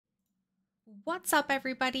What's up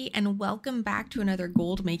everybody and welcome back to another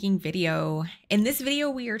gold making video. In this video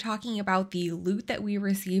we are talking about the loot that we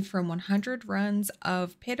received from 100 runs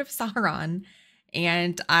of Pit of Saron,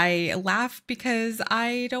 and I laugh because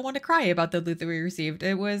I don't want to cry about the loot that we received.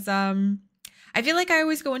 It was I feel like I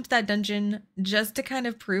always go into that dungeon just to kind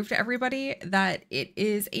of prove to everybody that it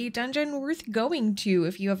is a dungeon worth going to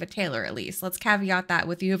if you have a tailor at least. Let's caveat that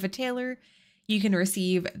with you have a tailor, you can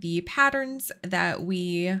receive the patterns that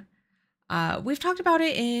we've talked about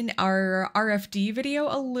it in our RFD video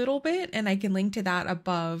a little bit, and I can link to that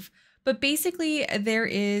above. But basically, there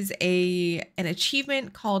is an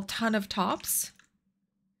achievement called Ton of Tops,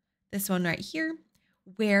 this one right here,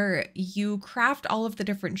 where you craft all of the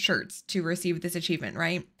different shirts to receive this achievement,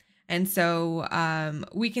 right? And so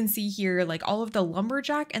we can see here like all of the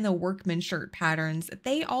lumberjack and the workman shirt patterns,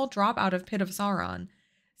 they all drop out of Pit of Sauron.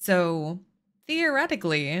 So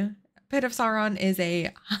theoretically, Pit of Saron is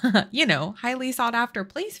a, highly sought after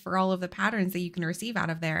place for all of the patterns that you can receive out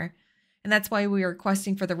of there. And that's why we are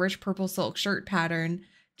requesting for the rich purple silk shirt pattern,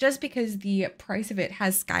 just because the price of it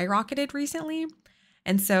has skyrocketed recently.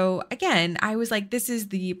 And so again, I was like, this is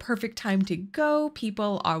the perfect time to go.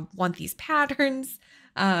 People want these patterns.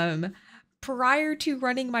 Prior to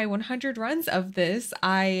running my 100 runs of this,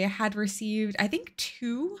 I had received, I think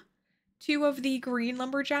two of the green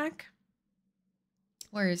lumberjack.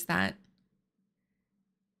 Where is that?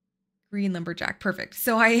 Green lumberjack. Perfect.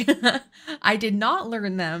 So I did not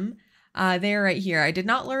learn them. They're right here. I did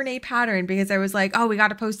not learn a pattern because I was like, oh, we got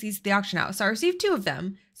to post these to the auction house. So I received two of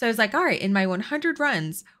them. So I was like, all right, in my 100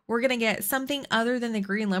 runs, we're going to get something other than the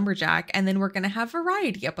green lumberjack. And then we're going to have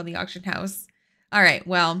variety up on the auction house. All right,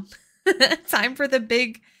 well, time for the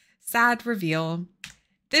big sad reveal.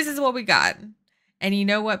 This is what we got. And you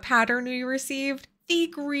know what pattern we received? The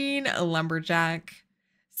green lumberjack.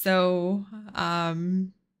 So,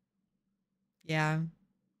 yeah,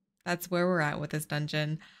 that's where we're at with this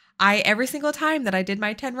dungeon. Every single time that I did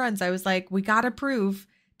my 10 runs, I was like, we gotta prove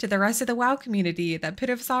to the rest of the WoW community that Pit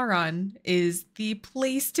of Sauron is the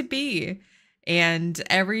place to be. And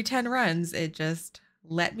every 10 runs, it just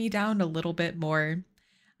let me down a little bit more.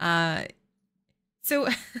 So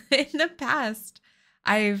in the past,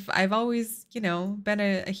 I've always, been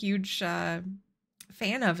a huge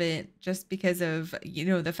fan of it, just because of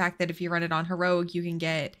the fact that if you run it on heroic you can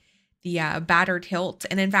get the battered hilt.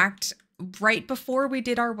 And in fact, right before we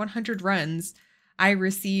did our 100 runs, I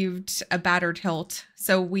received a battered hilt.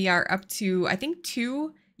 So we are up to, I think,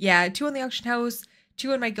 two on the auction house,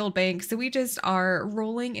 two in my guild bank. So we just are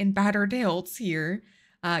rolling in battered hilts here.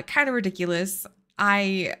 Kind of ridiculous.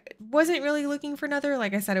 I wasn't really looking for another.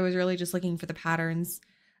 Like I said, I was really just looking for the patterns.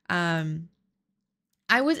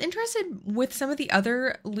 I was interested with some of the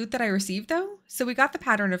other loot that I received though. So we got the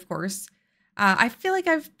pattern, of course. I feel like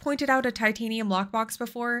I've pointed out a titanium lockbox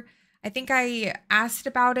before. I think I asked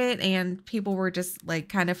about it and people were just like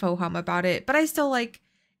kind of ho-hum about it, but I still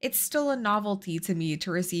it's still a novelty to me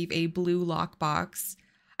to receive a blue lockbox.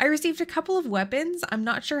 I received a couple of weapons. I'm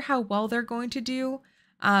not sure how well they're going to do,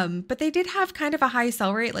 but they did have kind of a high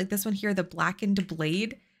sell rate. Like this one here, the blackened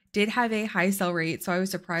blade, did have a high sell rate, so I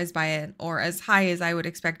was surprised by it, or as high as I would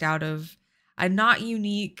expect out of a not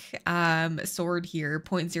unique sword here,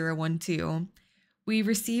 0.012. We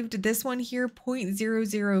received this one here,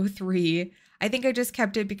 0.003. I think I just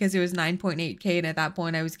kept it because it was 9.8k, and at that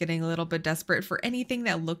point I was getting a little bit desperate for anything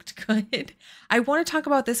that looked good. I want to talk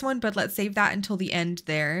about this one, but let's save that until the end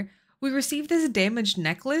there. We received this damaged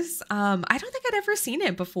necklace. I don't think I'd ever seen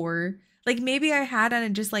it before. Like maybe I had and I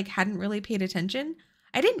just hadn't really paid attention.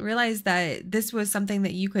 I didn't realize that this was something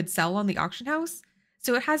that you could sell on the auction house.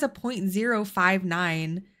 So it has a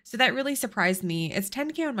 0.059. So that really surprised me. It's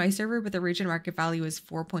 10k on my server, but the region market value is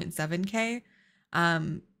 4.7k.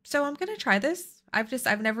 So I'm going to try this.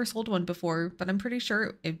 I've never sold one before, but I'm pretty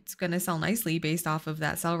sure it's going to sell nicely based off of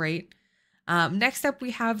that sell rate. Next up,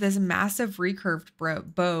 we have this massive recurved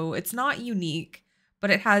bow. It's not unique,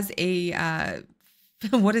 but it has a,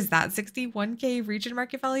 what is that? 61k region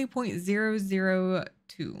market value, 0.002.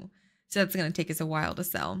 So that's going to take us a while to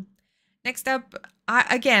sell. Next up,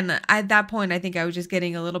 again, at that point, I think I was just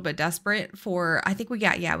getting a little bit desperate for, I think we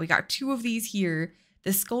got two of these here.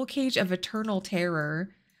 The Skull Cage of Eternal Terror.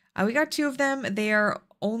 We got two of them. They are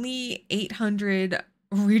only 800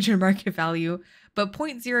 region market value, but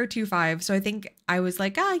 0.025. So I think I was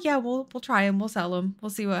like, yeah, we'll try them. We'll sell them. We'll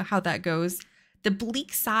see how that goes. The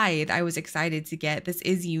Bleak Side, I was excited to get. This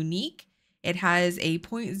is unique. It has a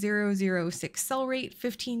 0.006 sell rate,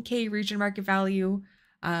 15k region market value.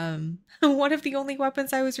 One of the only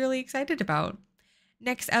weapons I was really excited about.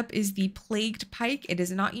 Next up is the Plagued Pike. It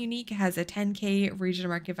is not unique. It has a 10k regional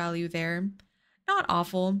market value there. Not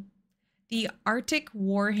awful. The Arctic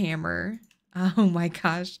Warhammer. Oh my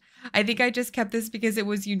gosh. I think I just kept this because it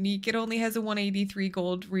was unique. It only has a 183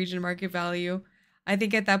 gold region market value. I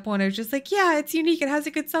think at that point I was just like, yeah, it's unique. It has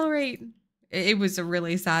a good sell rate. It was a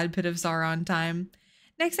really sad Pit of Saron time.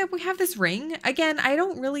 Next up, we have this ring. Again, I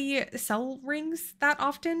don't really sell rings that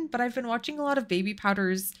often, but I've been watching a lot of Baby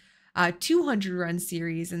Powder's 200 run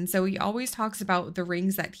series. And so he always talks about the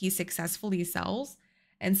rings that he successfully sells.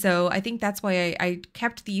 And so I think that's why I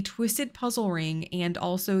kept the Twisted Puzzle Ring and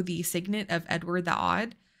also the Signet of Edward the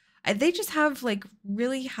Odd. They just have like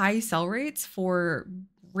really high sell rates for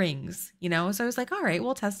rings, you know? So I was like, all right,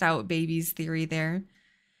 we'll test out Baby's theory there.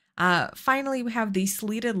 Finally, we have the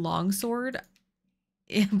Sleeted Longsword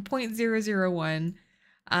in 0.001.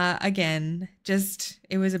 Again, just,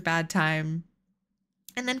 it was a bad time.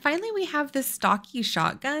 And then finally, we have this stocky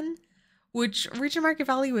shotgun, which region market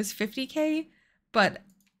value is 50k, but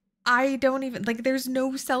I don't even, like, there's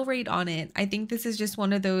no sell rate on it. I think this is just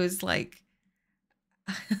one of those, like,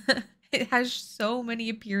 it has so many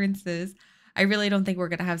appearances. I really don't think we're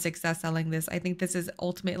going to have success selling this. I think this is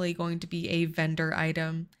ultimately going to be a vendor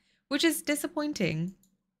item, which is disappointing.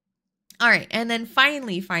 All right. And then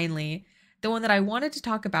finally, the one that I wanted to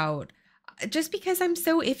talk about, just because I'm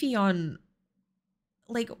so iffy on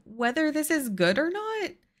like whether this is good or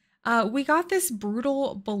not, we got this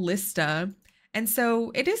Brutal Ballista. And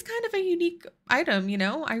so it is kind of a unique item, you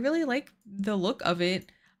know? I really like the look of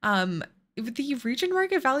it. The region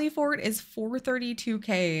market value for it is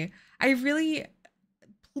 432k. I really,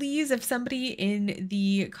 please, if somebody in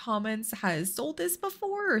the comments has sold this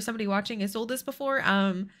before or somebody watching has sold this before,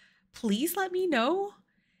 please let me know.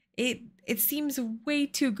 It seems way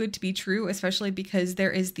too good to be true, especially because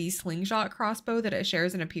there is the slingshot crossbow that it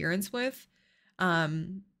shares an appearance with.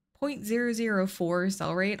 0.004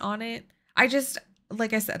 sell rate on it. I just,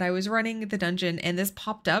 like I said, I was running the dungeon and this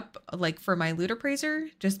popped up like for my loot appraiser,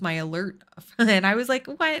 just my alert. And I was like,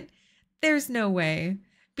 what? There's no way.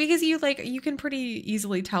 Because you can pretty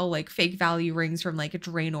easily tell like fake value rings from like a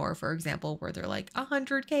Draenor, for example, where they're like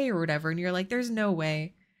 100k or whatever. And you're like, there's no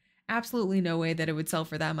way. Absolutely no way that it would sell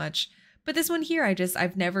for that much. But this one here,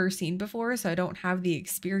 I've never seen before, so I don't have the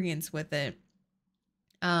experience with it.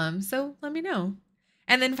 So let me know.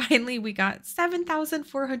 And then finally, we got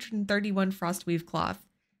 7,431 Frostweave cloth.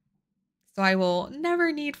 So I will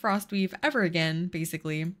never need Frostweave ever again,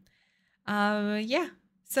 basically. Yeah.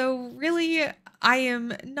 So really, I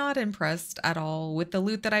am not impressed at all with the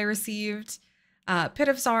loot that I received. Pit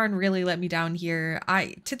of Saron really let me down here.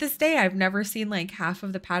 To this day, I've never seen like half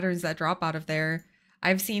of the patterns that drop out of there.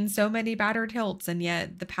 I've seen so many battered hilts, and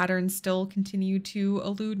yet the patterns still continue to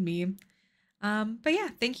elude me. But yeah,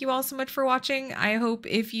 thank you all so much for watching. I hope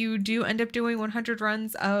if you do end up doing 100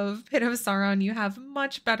 runs of Pit of Saron, you have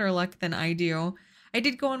much better luck than I do. I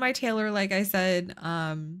did go on my tailor, like I said,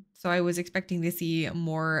 so I was expecting to see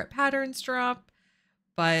more patterns drop,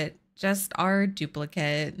 but just our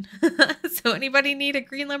duplicate. So anybody need a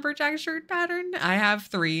green lumberjack shirt pattern? I have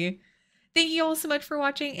 3. Thank you all so much for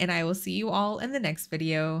watching, and I will see you all in the next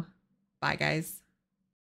video. Bye, guys.